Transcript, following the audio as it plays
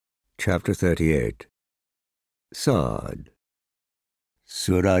Chapter 38. Sod.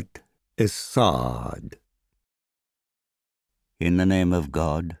 Surat Is-Sod. In the name of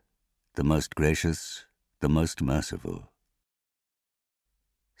God, the most gracious, the most merciful.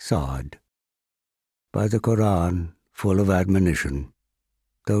 Sod. By the Quran, full of admonition,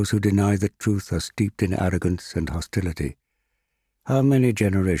 those who deny the truth are steeped in arrogance and hostility. How many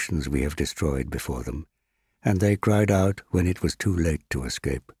generations we have destroyed before them, and they cried out when it was too late to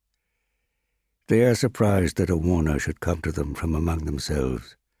escape. They are surprised that a warner should come to them from among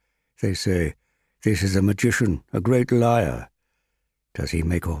themselves. They say, "This is a magician, a great liar. Does he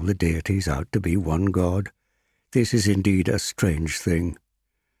make all the deities out to be one God? This is indeed a strange thing."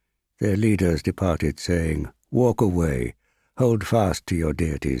 Their leaders departed, saying, "Walk away, hold fast to your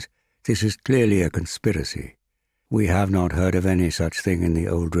deities. This is clearly a conspiracy. We have not heard of any such thing in the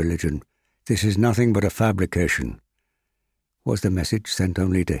old religion. This is nothing but a fabrication." Was the message sent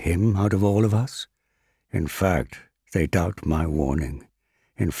only to him out of all of us? In fact, they doubt my warning.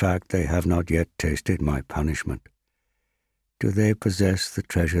 In fact, they have not yet tasted my punishment. Do they possess the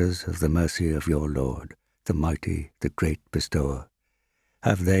treasures of the mercy of your Lord, the mighty, the great bestower?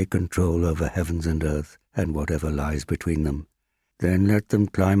 Have they control over heavens and earth and whatever lies between them? Then let them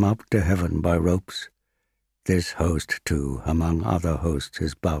climb up to heaven by ropes. This host, too, among other hosts,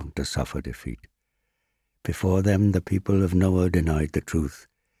 is bound to suffer defeat. Before them the people of Noah denied the truth,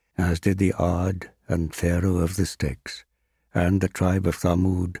 as did the Ad and Pharaoh of the stakes, and the tribe of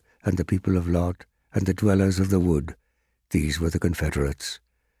Thamud, and the people of Lot, and the dwellers of the wood. These were the confederates.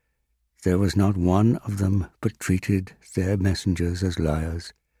 There was not one of them but treated their messengers as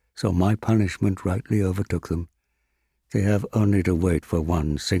liars, so my punishment rightly overtook them. They have only to wait for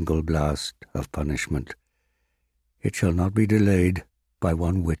one single blast of punishment. It shall not be delayed by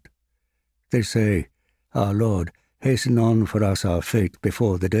one whit. They say, "Our Lord, hasten on for us our fate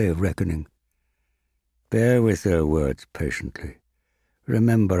before the day of reckoning." Bear with their words patiently.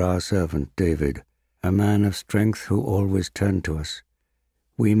 Remember our servant David, a man of strength who always turned to us.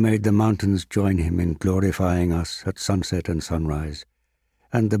 We made the mountains join him in glorifying us at sunset and sunrise,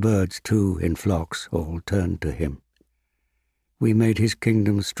 and the birds too in flocks all turned to him. We made his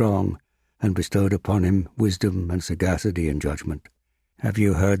kingdom strong and bestowed upon him wisdom and sagacity and judgment. Have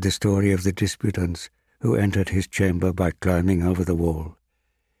you heard the story of the disputants who entered his chamber by climbing over the wall?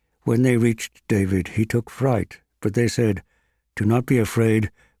 When they reached David, he took fright, but they said, "Do not be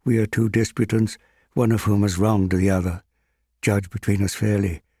afraid, we are two disputants, one of whom has wronged the other. Judge between us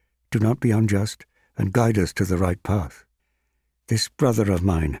fairly, do not be unjust, and guide us to the right path. This brother of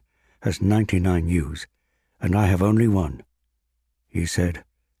mine has 99 ewes, and I have only one." He said,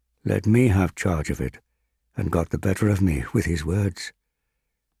 "Let me have charge of it," and got the better of me with his words.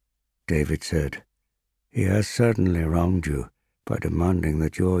 David said, "He has certainly wronged you by demanding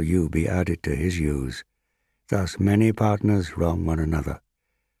that your ewe be added to his ewes. Thus many partners wrong one another,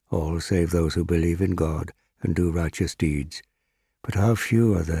 all save those who believe in God and do righteous deeds. But how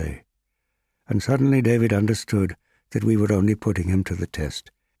few are they?" And suddenly David understood that we were only putting him to the test,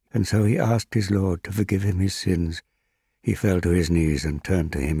 and so he asked his Lord to forgive him his sins. He fell to his knees and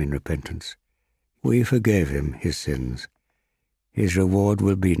turned to him in repentance. We forgave him his sins. His reward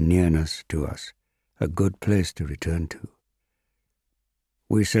will be nearness to us, a good place to return to.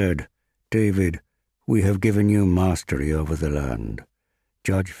 We said, "David, we have given you mastery over the land.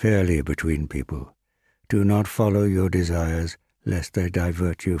 Judge fairly between people. Do not follow your desires, lest they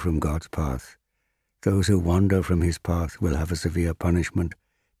divert you from God's path. Those who wander from his path will have a severe punishment,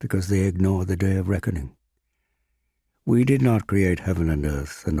 because they ignore the day of reckoning. We did not create heaven and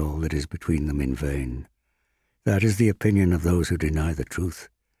earth and all that is between them in vain. That is the opinion of those who deny the truth.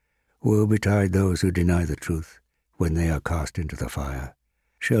 Woe betide those who deny the truth when they are cast into the fire.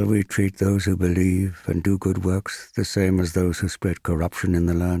 Shall we treat those who believe and do good works the same as those who spread corruption in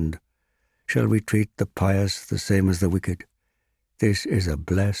the land? Shall we treat the pious the same as the wicked? This is a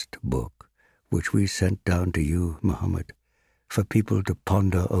blessed book, which we sent down to you, Muhammad, for people to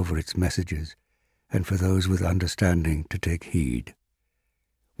ponder over its messages, and for those with understanding to take heed.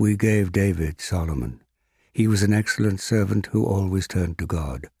 We gave David Solomon. He was an excellent servant who always turned to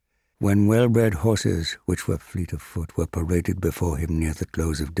God. When well-bred horses, which were fleet of foot, were paraded before him near the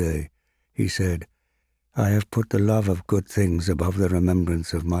close of day, he said, "I have put the love of good things above the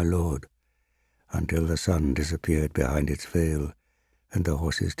remembrance of my Lord," until the sun disappeared behind its veil, and the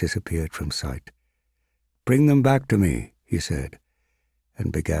horses disappeared from sight. "Bring them back to me," he said,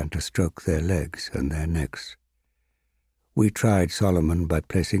 and began to stroke their legs and their necks. We tried Solomon by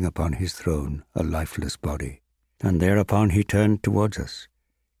placing upon his throne a lifeless body, and thereupon he turned towards us.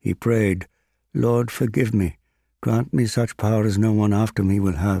 He prayed, "Lord, forgive me. Grant me such power as no one after me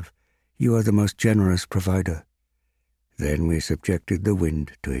will have, You are the most generous provider. Then we subjected the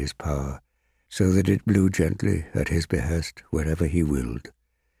wind to his power, so that it blew gently at his behest wherever he willed,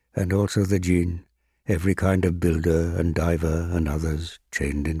 and also the Jinn, every kind of builder and diver and others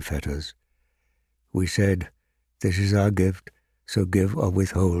chained in fetters. We said, This is our gift, so give or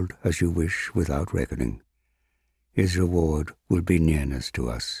withhold as you wish without reckoning. His reward will be nearness to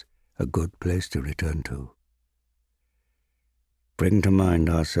us, a good place to return to. Bring to mind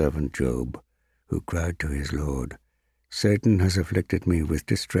our servant Job, who cried to his Lord, Satan has afflicted me with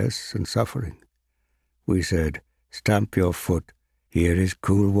distress and suffering. We said, Stamp your foot, here is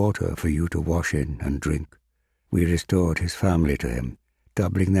cool water for you to wash in and drink. We restored his family to him,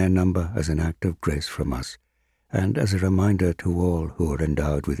 doubling their number as an act of grace from us, and as a reminder to all who are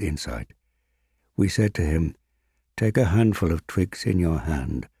endowed with insight. We said to him, Take a handful of twigs in your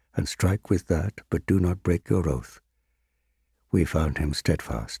hand, and strike with that, but do not break your oath. We found him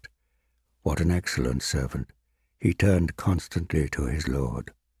steadfast. What an excellent servant! He turned constantly to his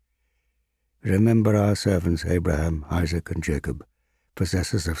Lord. Remember our servants Abraham, Isaac, and Jacob,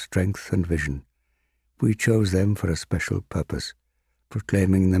 possessors of strength and vision. We chose them for a special purpose,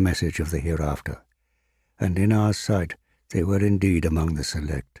 proclaiming the message of the hereafter. And in our sight they were indeed among the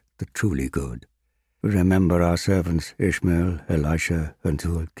select, the truly good. Remember our servants Ishmael, Elisha, and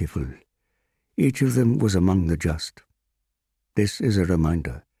Zulkifl. Each of them was among the just. This is a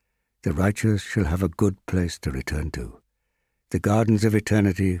reminder. The righteous shall have a good place to return to, the gardens of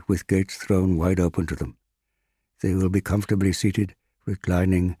eternity with gates thrown wide open to them. They will be comfortably seated,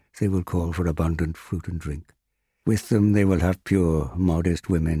 reclining, they will call for abundant fruit and drink. With them they will have pure, modest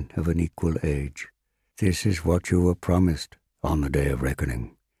women of an equal age. This is what you were promised on the day of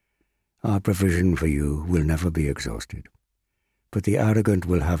reckoning. Our provision for you will never be exhausted. But the arrogant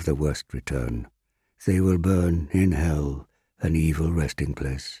will have the worst return. They will burn in hell, an evil resting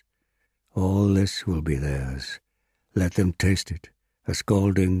place. All this will be theirs. Let them taste it, a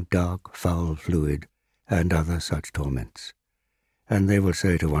scalding, dark, foul fluid, and other such torments. And they will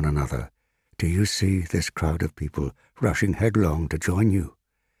say to one another, Do you see this crowd of people rushing headlong to join you?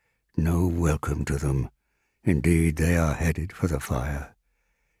 No welcome to them. Indeed, they are headed for the fire.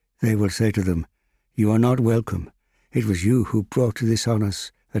 They will say to them, You are not welcome. It was you who brought this on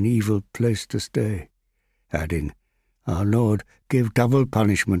us, an evil place to stay. Adding, Our Lord, give double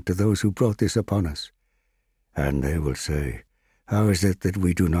punishment to those who brought this upon us. And they will say, How is it that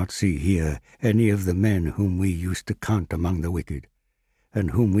we do not see here any of the men whom we used to count among the wicked,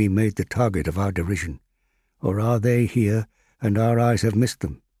 and whom we made the target of our derision? Or are they here, and our eyes have missed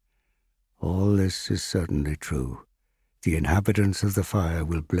them? All this is certainly true. The inhabitants of the fire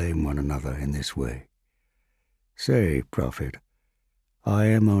will blame one another in this way. Say, prophet, I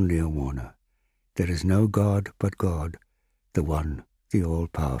am only a warner. There is no God but God, the one, the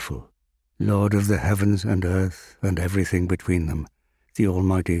all-powerful, Lord of the heavens and earth and everything between them, the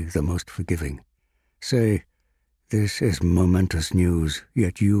Almighty, the most forgiving. Say, this is momentous news,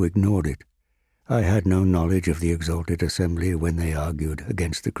 yet you ignored it. I had no knowledge of the exalted assembly when they argued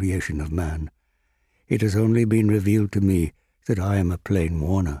against the creation of man. It has only been revealed to me that I am a plain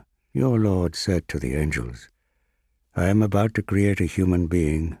warner. Your Lord said to the angels, I am about to create a human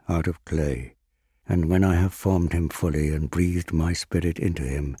being out of clay, and when I have formed him fully and breathed my spirit into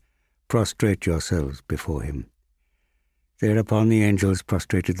him, prostrate yourselves before him. Thereupon the angels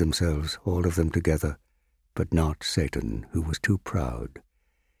prostrated themselves, all of them together, but not Satan, who was too proud.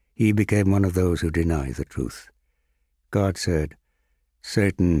 He became one of those who deny the truth. God said,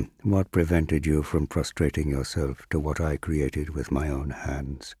 Satan, what prevented you from prostrating yourself to what I created with my own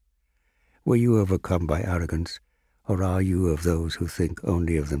hands? Were you overcome by arrogance, or are you of those who think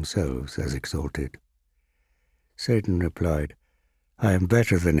only of themselves as exalted? Satan replied, I am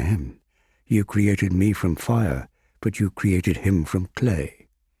better than him. You created me from fire, but you created him from clay.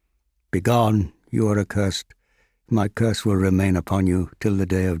 Begone, you are accursed. My curse will remain upon you till the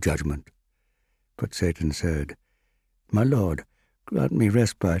day of judgment. But Satan said, My Lord, grant me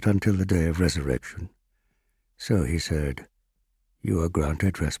respite until the day of resurrection. So he said, You are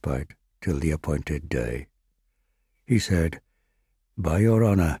granted respite till the appointed day. He said, By your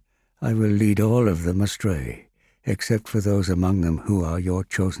honor, I will lead all of them astray, except for those among them who are your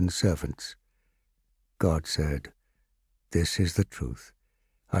chosen servants. God said, This is the truth.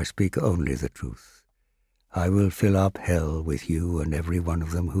 I speak only the truth. I will fill up hell with you and every one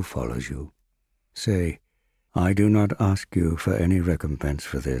of them who follows you. Say, I do not ask you for any recompense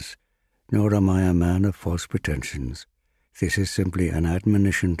for this, nor am I a man of false pretensions. This is simply an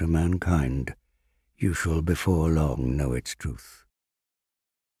admonition to mankind. You shall before long know its truth.